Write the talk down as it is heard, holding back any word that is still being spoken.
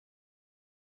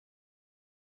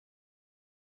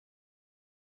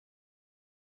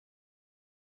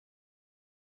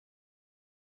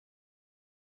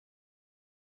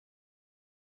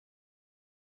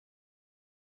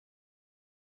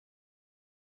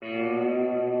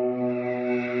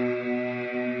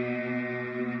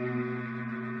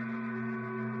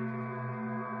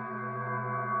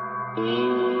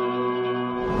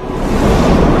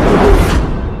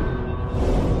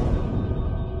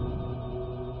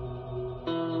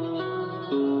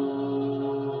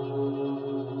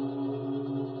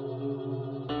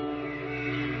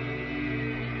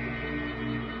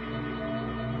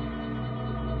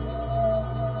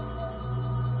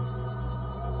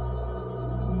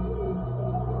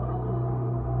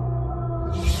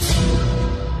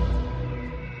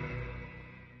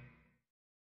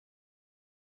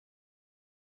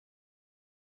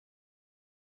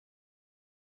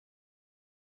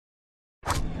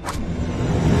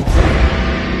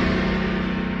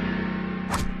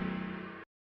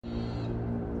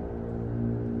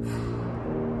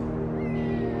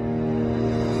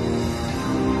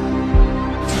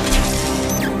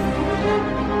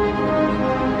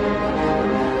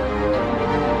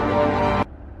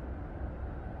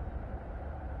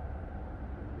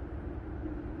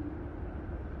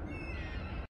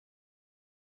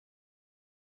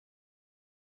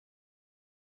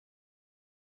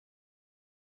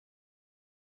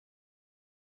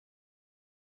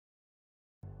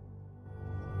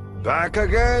Back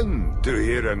again to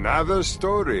hear another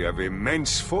story of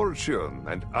immense fortune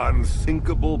and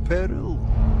unthinkable peril?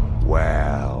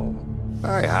 Well,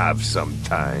 I have some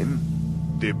time.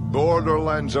 The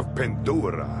borderlands of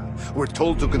Pandora were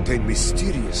told to contain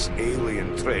mysterious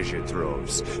alien treasure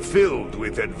troves filled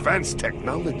with advanced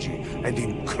technology and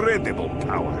incredible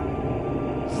power.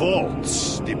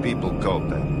 Vaults, the people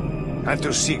called them. And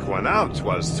to seek one out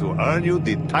was to earn you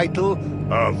the title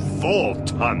of Vault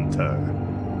Hunter.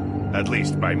 At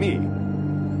least by me.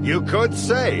 You could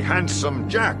say Handsome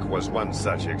Jack was one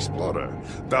such explorer,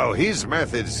 though his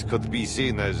methods could be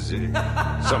seen as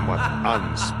somewhat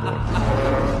unsporting.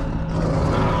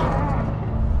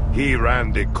 He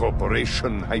ran the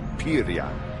corporation Hyperion,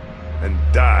 and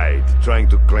died trying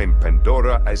to claim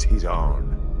Pandora as his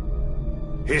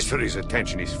own. History's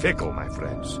attention is fickle, my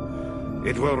friends.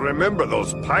 It will remember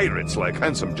those pirates like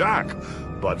Handsome Jack,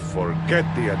 but forget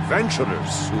the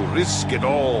adventurers who risk it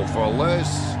all for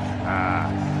less,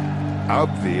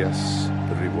 obvious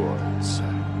rewards.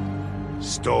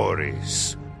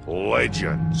 Stories,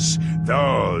 legends,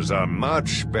 those are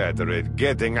much better at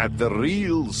getting at the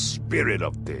real spirit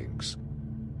of things.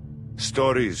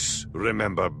 Stories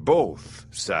remember both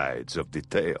sides of the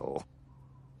tale.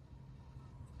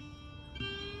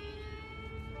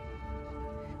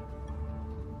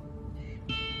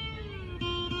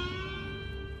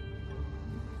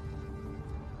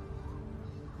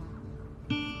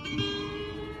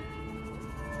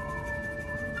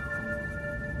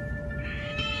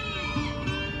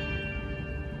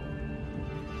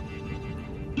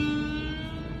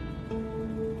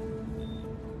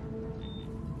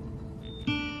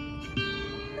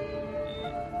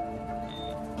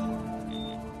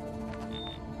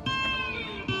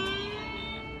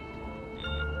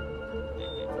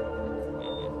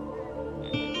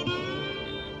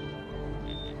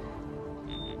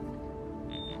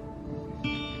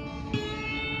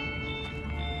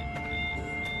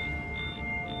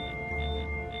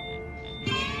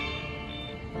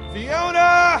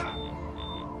 Fiona!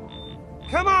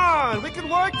 Come on, we can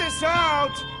work this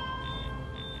out!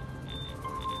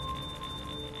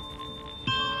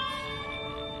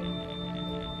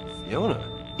 Fiona?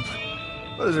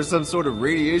 What, is there some sort of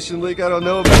radiation leak I don't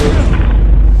know about?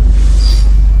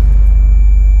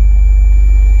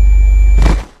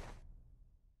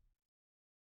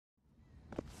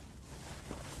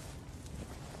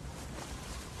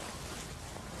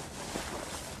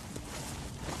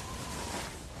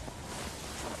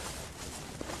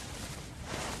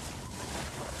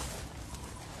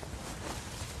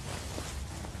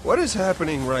 What is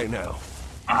happening right now?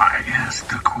 I ask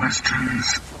the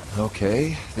questions.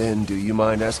 Okay, then do you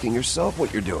mind asking yourself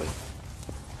what you're doing?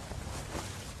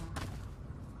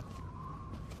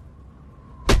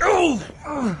 Oh!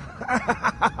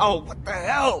 Ow! What the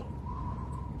hell?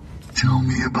 Tell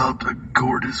me about the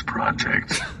Gordis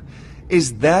project.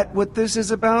 Is that what this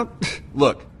is about?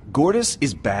 Look, Gordis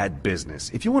is bad business.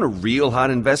 If you want a real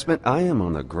hot investment, I am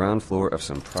on the ground floor of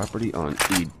some property on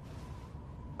Eden.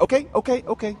 Okay.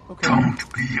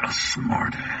 Don't be a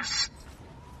smartass.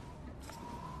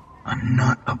 I'm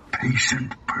not a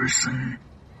patient person,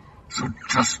 so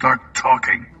just start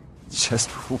talking.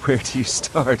 Just where do you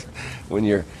start when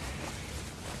you're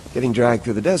getting dragged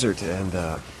through the desert and,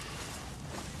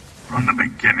 From the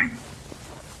beginning.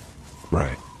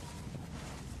 Right.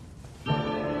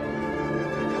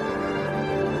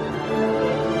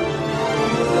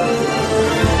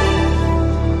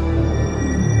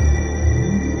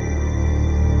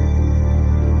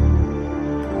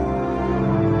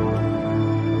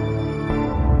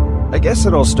 guess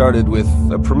it all started with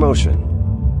a promotion.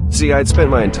 See, I'd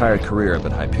spent my entire career up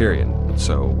at Hyperion,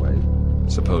 so I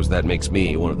suppose that makes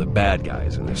me one of the bad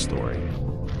guys in this story.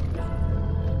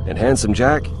 And Handsome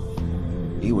Jack,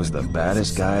 he was the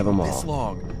baddest guy of them all. This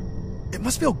long. It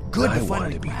must feel good to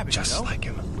finally grab it, just you know? like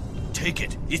him. Take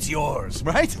it. It's yours,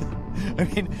 right? I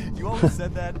mean, you always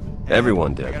said that.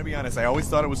 Everyone did. I gotta be honest, I always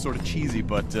thought it was sort of cheesy,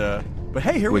 but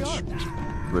hey, here we are. Which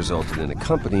resulted in a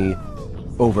company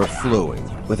overflowing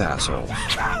with assholes.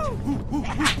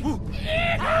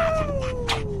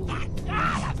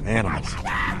 Animals.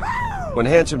 When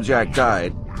Handsome Jack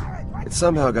died, it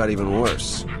somehow got even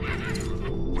worse.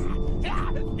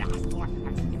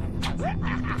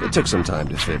 It took some time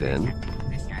to fit in.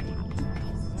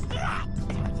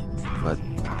 But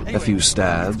a few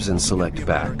stabs and select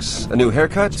backs, a new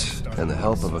haircut, and the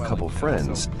help of a couple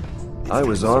friends, I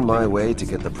was on my way to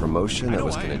get the promotion that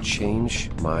was going to change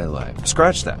my life.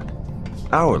 Scratch that.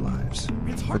 Our lives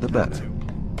for the better.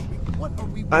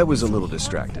 I was a little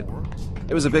distracted.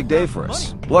 It was a big day for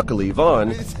us. Luckily,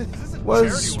 Vaughn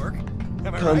was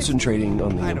concentrating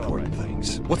on the important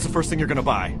things. What's the first thing you're gonna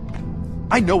buy?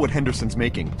 I know what Henderson's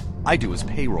making. I do his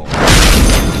payroll.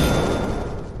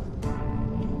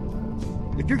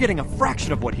 If you're getting a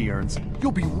fraction of what he earns,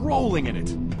 you'll be rolling in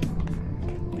it.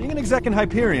 Being an exec in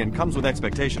Hyperion comes with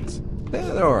expectations.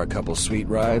 Yeah, there are a couple sweet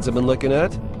rides I've been looking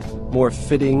at. More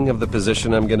fitting of the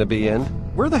position I'm gonna be in.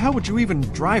 Where the hell would you even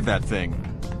drive that thing?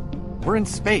 We're in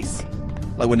space.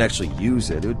 I wouldn't actually use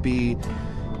it. It would be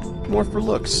more for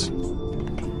looks.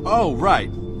 Oh, right.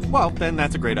 Well, then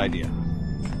that's a great idea.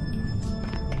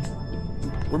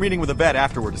 We're meeting with Yvette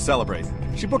afterward to celebrate.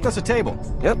 She booked us a table.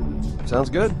 Yep, sounds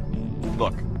good.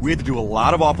 Look, we had to do a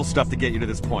lot of awful stuff to get you to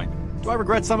this point. Do I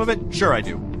regret some of it? Sure I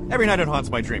do. Every night it haunts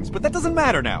my dreams, but that doesn't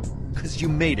matter now. Because you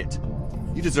made it.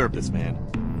 You deserve this, man.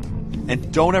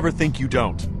 And don't ever think you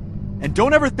don't. And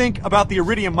don't ever think about the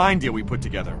Iridium mine deal we put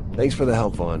together. Thanks for the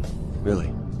help, Vaughn.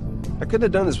 Really. I couldn't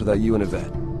have done this without you and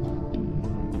Yvette.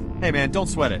 Hey man, don't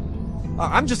sweat it.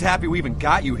 I'm just happy we even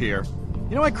got you here.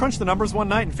 You know, I crunched the numbers one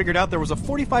night and figured out there was a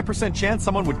 45% chance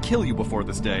someone would kill you before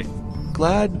this day.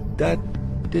 Glad that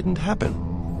didn't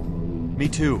happen. Me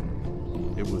too.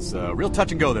 It was real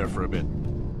touch and go there for a bit.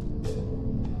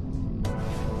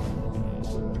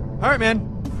 Alright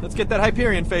man, let's get that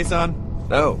Hyperion face on.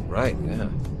 Oh, right, yeah.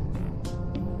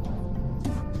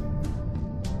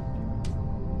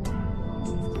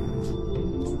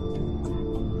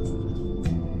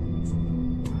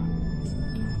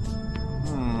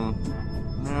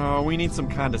 We need some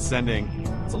condescending.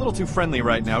 It's a little too friendly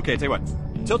right now. Okay, tell you what.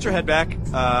 Tilt your head back.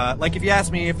 Like if you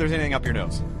ask me if there's anything up your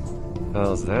nose.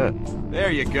 How's that?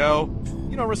 There you go.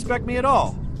 You don't respect me at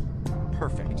all.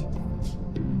 Perfect.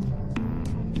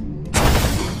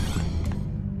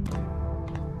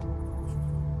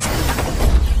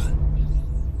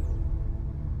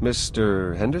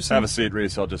 Mr. Henderson? Have a seat,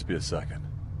 Reese. I'll just be a second.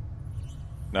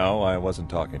 No, I wasn't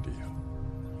talking to you.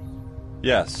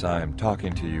 Yes, I'm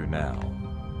talking to you now.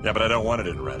 Yeah, but I don't want it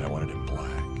in red. I want it in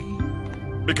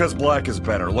black. Because black is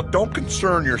better. Look, don't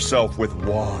concern yourself with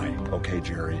why, okay,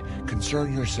 Jerry?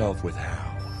 Concern yourself with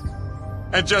how.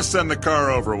 And just send the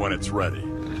car over when it's ready.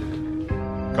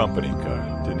 Company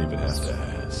car. Didn't even have to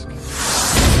ask.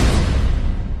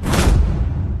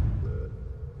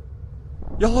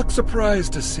 You look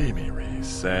surprised to see me,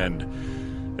 Reese,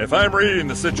 and if I'm reading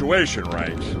the situation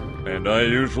right, and I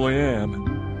usually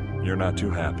am, you're not too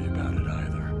happy about it either.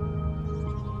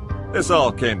 This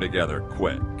all came together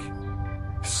quick,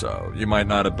 so you might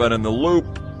not have been in the loop,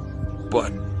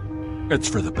 but it's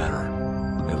for the better,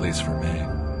 at least for me.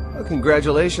 Well,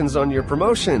 congratulations on your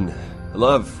promotion. I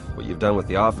love what you've done with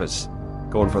the office,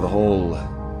 going for the whole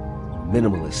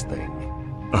minimalist thing.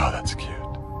 Oh, that's cute.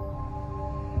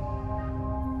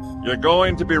 You're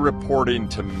going to be reporting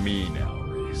to me now,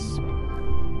 Reese.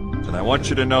 And I want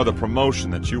you to know the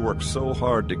promotion that you worked so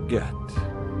hard to get,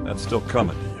 that's still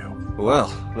coming to you.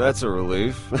 Well, that's a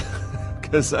relief.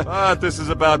 But this is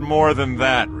about more than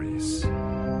that, Reese.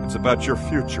 It's about your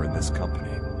future in this company.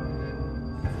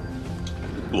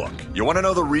 Look, you want to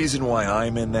know the reason why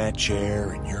I'm in that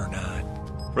chair and you're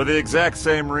not? For the exact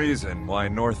same reason why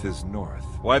North is North.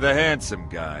 Why the handsome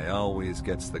guy always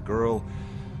gets the girl,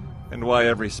 and why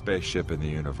every spaceship in the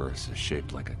universe is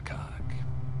shaped like a cock.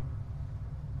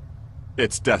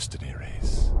 It's destiny,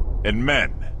 Reese. And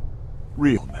men,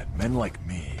 real men like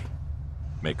me,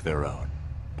 make their own.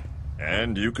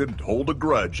 And you could hold a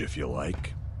grudge if you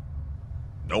like.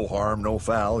 No harm, no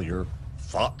foul, your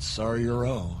thoughts are your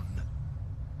own.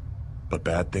 But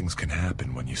bad things can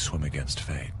happen when you swim against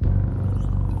fate.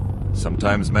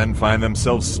 Sometimes men find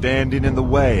themselves standing in the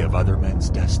way of other men's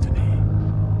destiny.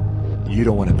 You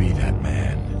don't want to be that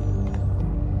man.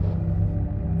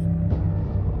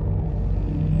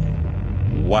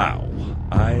 Wow.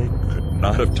 I could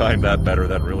not have timed that better.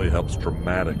 That really helps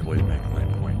dramatically make my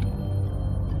point.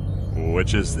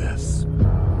 Which is this.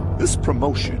 This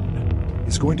promotion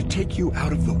is going to take you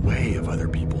out of the way of other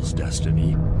people's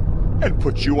destiny and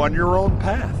put you on your own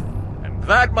path. And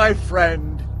that, my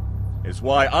friend, is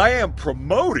why I am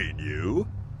promoting you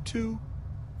to...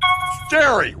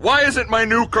 Jerry, why isn't my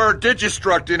new car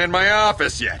Digistructing in my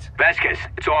office yet? Vasquez,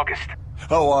 it's August.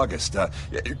 Oh, August.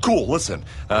 Cool, listen.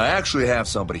 I actually have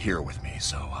somebody here with me,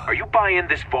 so... Are you buying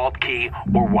this vault key,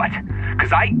 or what?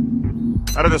 Because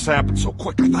How did this happen so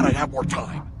quick? I thought I'd have more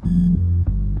time.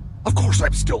 Of course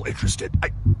I'm still interested.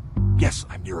 Yes,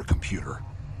 I'm near a computer.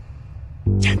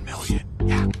 10 million,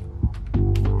 yeah.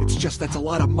 It's just that's a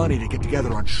lot of money to get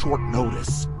together on short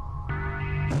notice.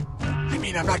 I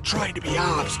mean, I'm not trying to be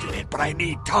obstinate, but I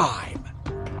need time.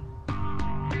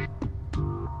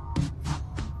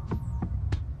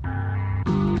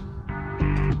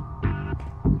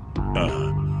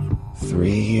 3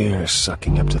 years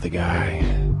sucking up to the guy.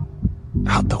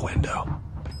 Out the window.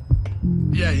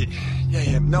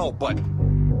 Yeah, no, but...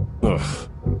 Ugh.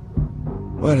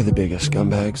 Why do the biggest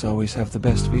scumbags always have the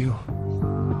best view?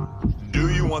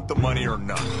 Do you want the money or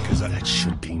not? Because That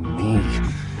should be me.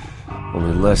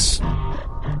 Only less...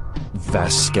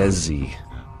 Vasquez-y.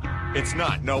 It's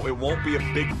not. No, it won't be a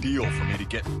big deal for me to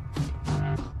get...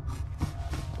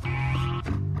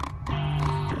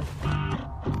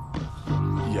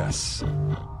 Yes.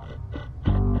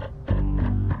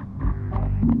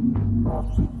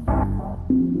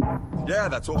 Yeah,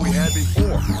 that's what we had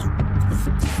before.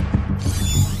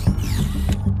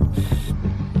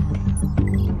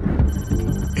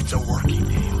 It's a working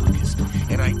day, August,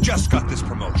 and I just got this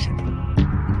promotion.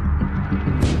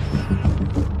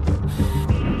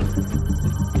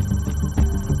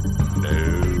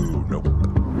 Nope.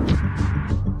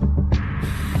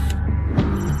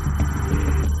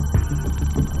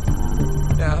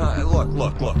 Yeah,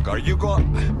 look, are you going...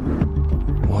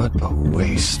 What a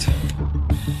waste.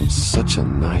 Such a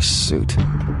nice suit.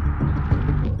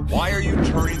 Why are you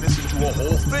turning this into a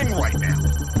whole thing right now?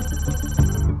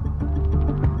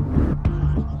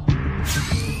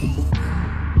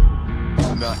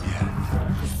 Not yet.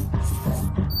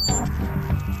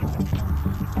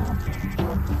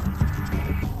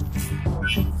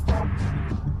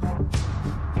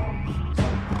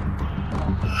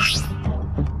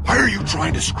 Why are you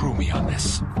trying to screw me on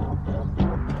this?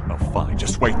 Oh, fine,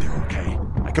 just wait there, okay?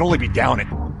 I can only be down at...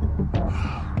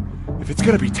 If it's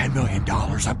gonna be $10 million,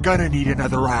 I'm gonna need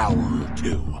another hour or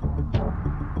two.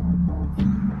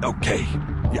 Okay,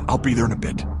 yeah, I'll be there in a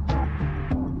bit.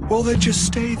 Well, then just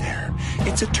stay there.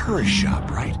 It's a tourist shop,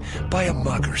 right? Buy a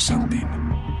mug or something.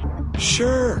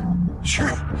 Sure.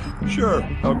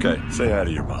 Okay, say hi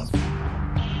to your mom.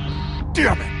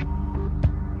 Damn it!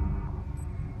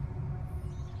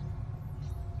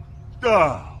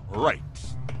 Right.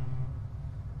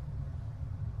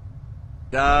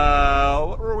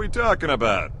 What were we talking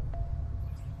about?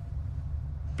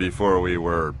 Before we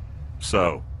were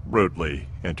so rudely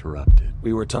interrupted.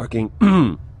 We were talking...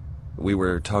 we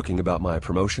were talking about my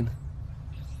promotion?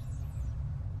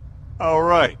 All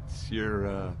right,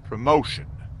 your promotion.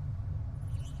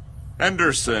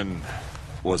 Henderson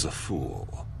was a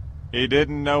fool. He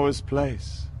didn't know his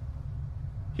place.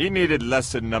 He needed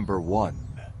lesson number 1.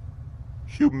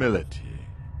 Humility.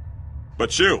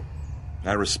 But you,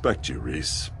 I respect you,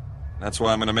 Reese. That's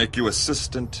why I'm gonna make you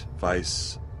assistant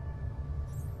vice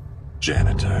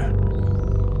janitor.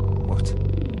 What?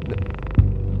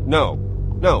 No,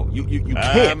 you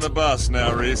can't. I'm the boss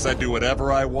now, Reese. I do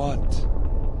whatever I want.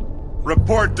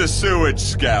 Report to Sewage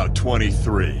Scout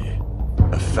 23.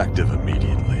 Effective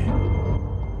immediately.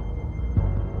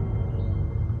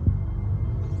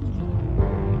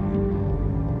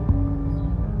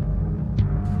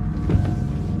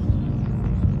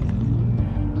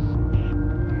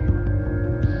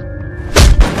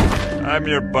 I'm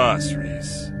your boss,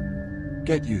 Reese.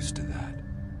 Get used to that.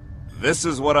 This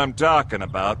is what I'm talking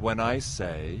about when I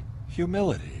say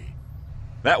humility.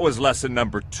 That was lesson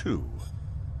number 2.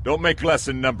 Don't make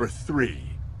lesson number 3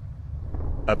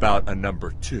 about a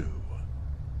number 2.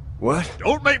 What?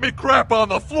 Don't make me crap on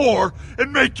the floor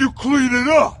and make you clean it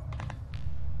up!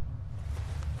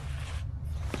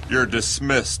 You're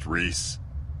dismissed, Reese.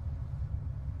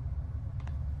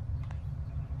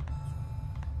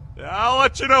 I'll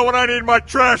let you know when I need my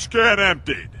trash can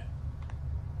emptied.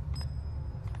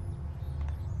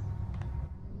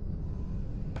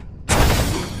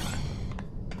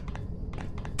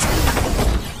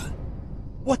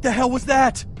 What the hell was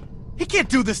that? He can't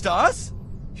do this to us!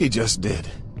 He just did.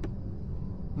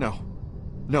 No.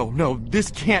 No, this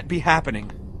can't be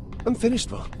happening. I'm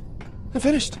finished, Will. I'm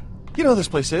finished. You know how this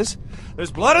place is.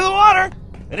 There's blood in the water,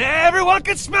 and everyone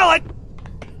can smell it!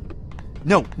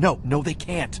 No, they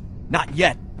can't. Not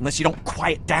yet, unless you don't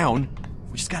quiet down.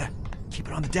 We just gotta keep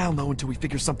it on the down low until we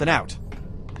figure something out.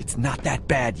 It's not that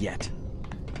bad yet.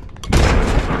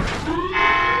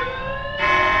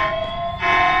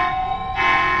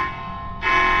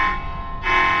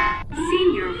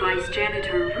 Senior Vice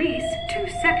Janitor Reese to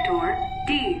Sector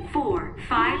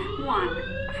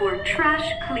D451 for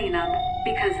trash cleanup,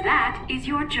 because that is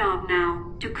your job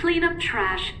now, to clean up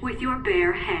trash with your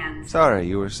bare hands. Sorry,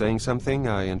 you were saying something?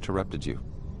 I interrupted you.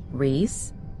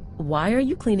 Reese, why are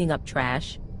you cleaning up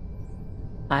trash?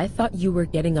 I thought you were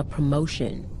getting a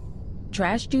promotion.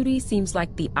 Trash duty seems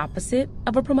like the opposite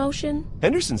of a promotion.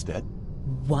 Henderson's dead.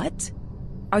 What?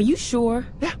 Are you sure?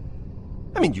 Yeah.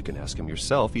 I mean, you can ask him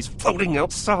yourself. He's floating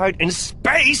outside in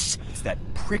space! It's that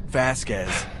prick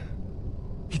Vasquez.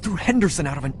 He threw Henderson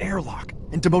out of an airlock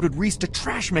and demoted Reese to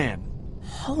trash man.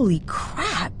 Holy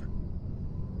crap!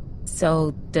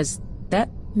 So, does that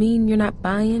mean you're not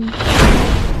buying?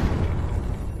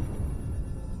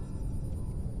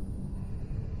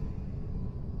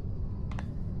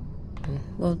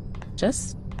 Well,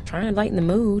 just trying to lighten the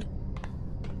mood.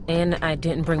 And I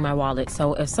didn't bring my wallet,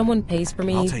 so if someone pays for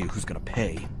me... I'll tell you who's gonna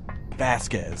pay.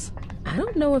 Vasquez. I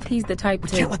don't know if he's the type We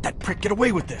to... can't let that prick get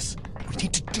away with this. We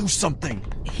need to do something.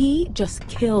 He just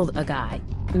killed a guy.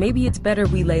 Maybe it's better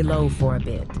we lay low for a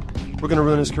bit. We're gonna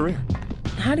ruin his career.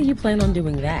 How do you plan on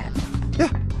doing that? Yeah.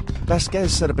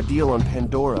 Vasquez set up a deal on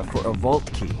Pandora for a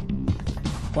vault key.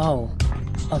 Whoa.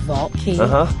 A vault key?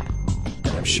 Uh-huh.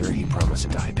 And I'm sure he promised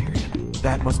it to Hyperion.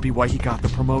 That must be why he got the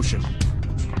promotion.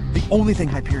 The only thing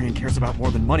Hyperion cares about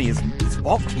more than money is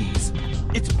vault keys.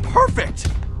 It's perfect!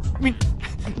 I mean,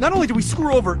 not only do we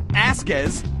screw over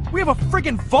Vasquez, we have a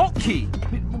friggin' vault key!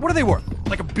 I mean, what are they worth?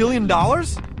 Like $1 billion?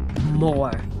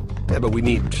 More. Yeah, but we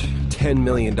need $10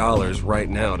 million right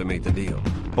now to make the deal.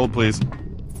 Hold, please.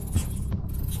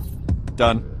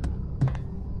 Done.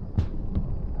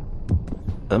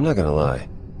 I'm not gonna lie.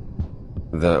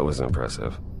 That was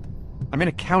impressive. I'm in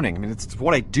accounting. I mean, it's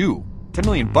what I do. $10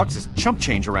 million is chump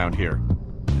change around here.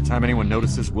 By the time anyone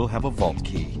notices, we'll have a vault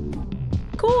key.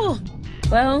 Cool.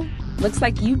 Well, looks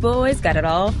like you boys got it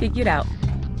all figured out.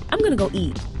 I'm gonna go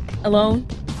eat. Alone?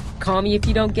 Call me if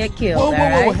you don't get killed, Whoa,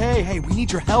 alright? hey, we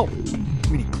need your help.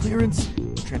 We need clearance,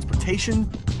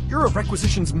 transportation. You're a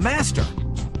requisitions master.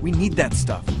 We need that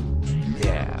stuff.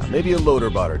 Yeah, maybe a loader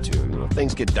bot or two. You know,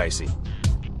 things get dicey.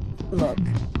 Look,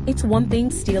 it's one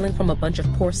thing stealing from a bunch of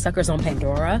poor suckers on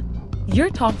Pandora.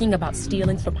 You're talking about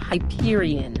stealing from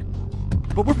Hyperion.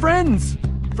 But we're friends.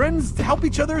 Friends help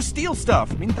each other steal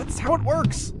stuff. I mean, that's how it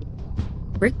works.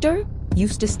 Richter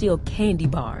used to steal candy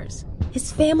bars.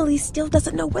 His family still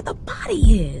doesn't know where the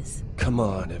body is. Come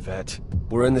on, Yvette.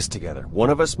 We're in this together. One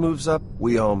of us moves up,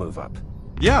 we all move up.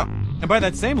 Yeah, and by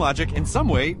that same logic, in some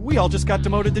way, we all just got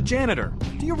demoted to janitor.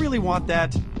 Do you really want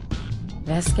that?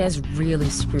 Vasquez really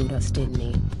screwed us, didn't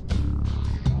he?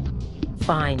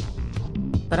 Fine.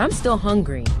 But I'm still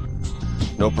hungry.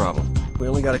 No problem. We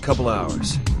only got a couple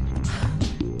hours.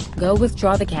 Go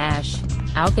withdraw the cash.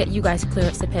 I'll get you guys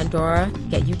clearance to Pandora,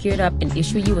 get you geared up, and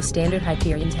issue you a standard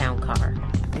Hyperion town car.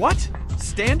 What?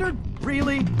 Standard?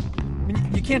 Really? I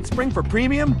mean, you can't spring for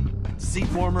premium?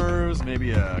 Seat warmers,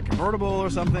 maybe a convertible or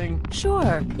something?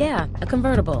 Sure, yeah, a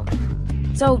convertible.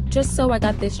 So, just so I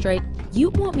got this straight, you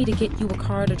want me to get you a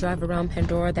car to drive around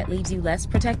Pandora that leaves you less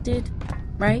protected,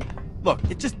 right? Look,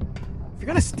 if you're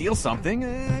gonna steal something,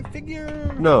 I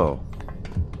figure... No,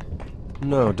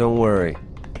 don't worry.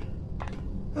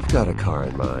 I've got a car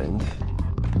in mind.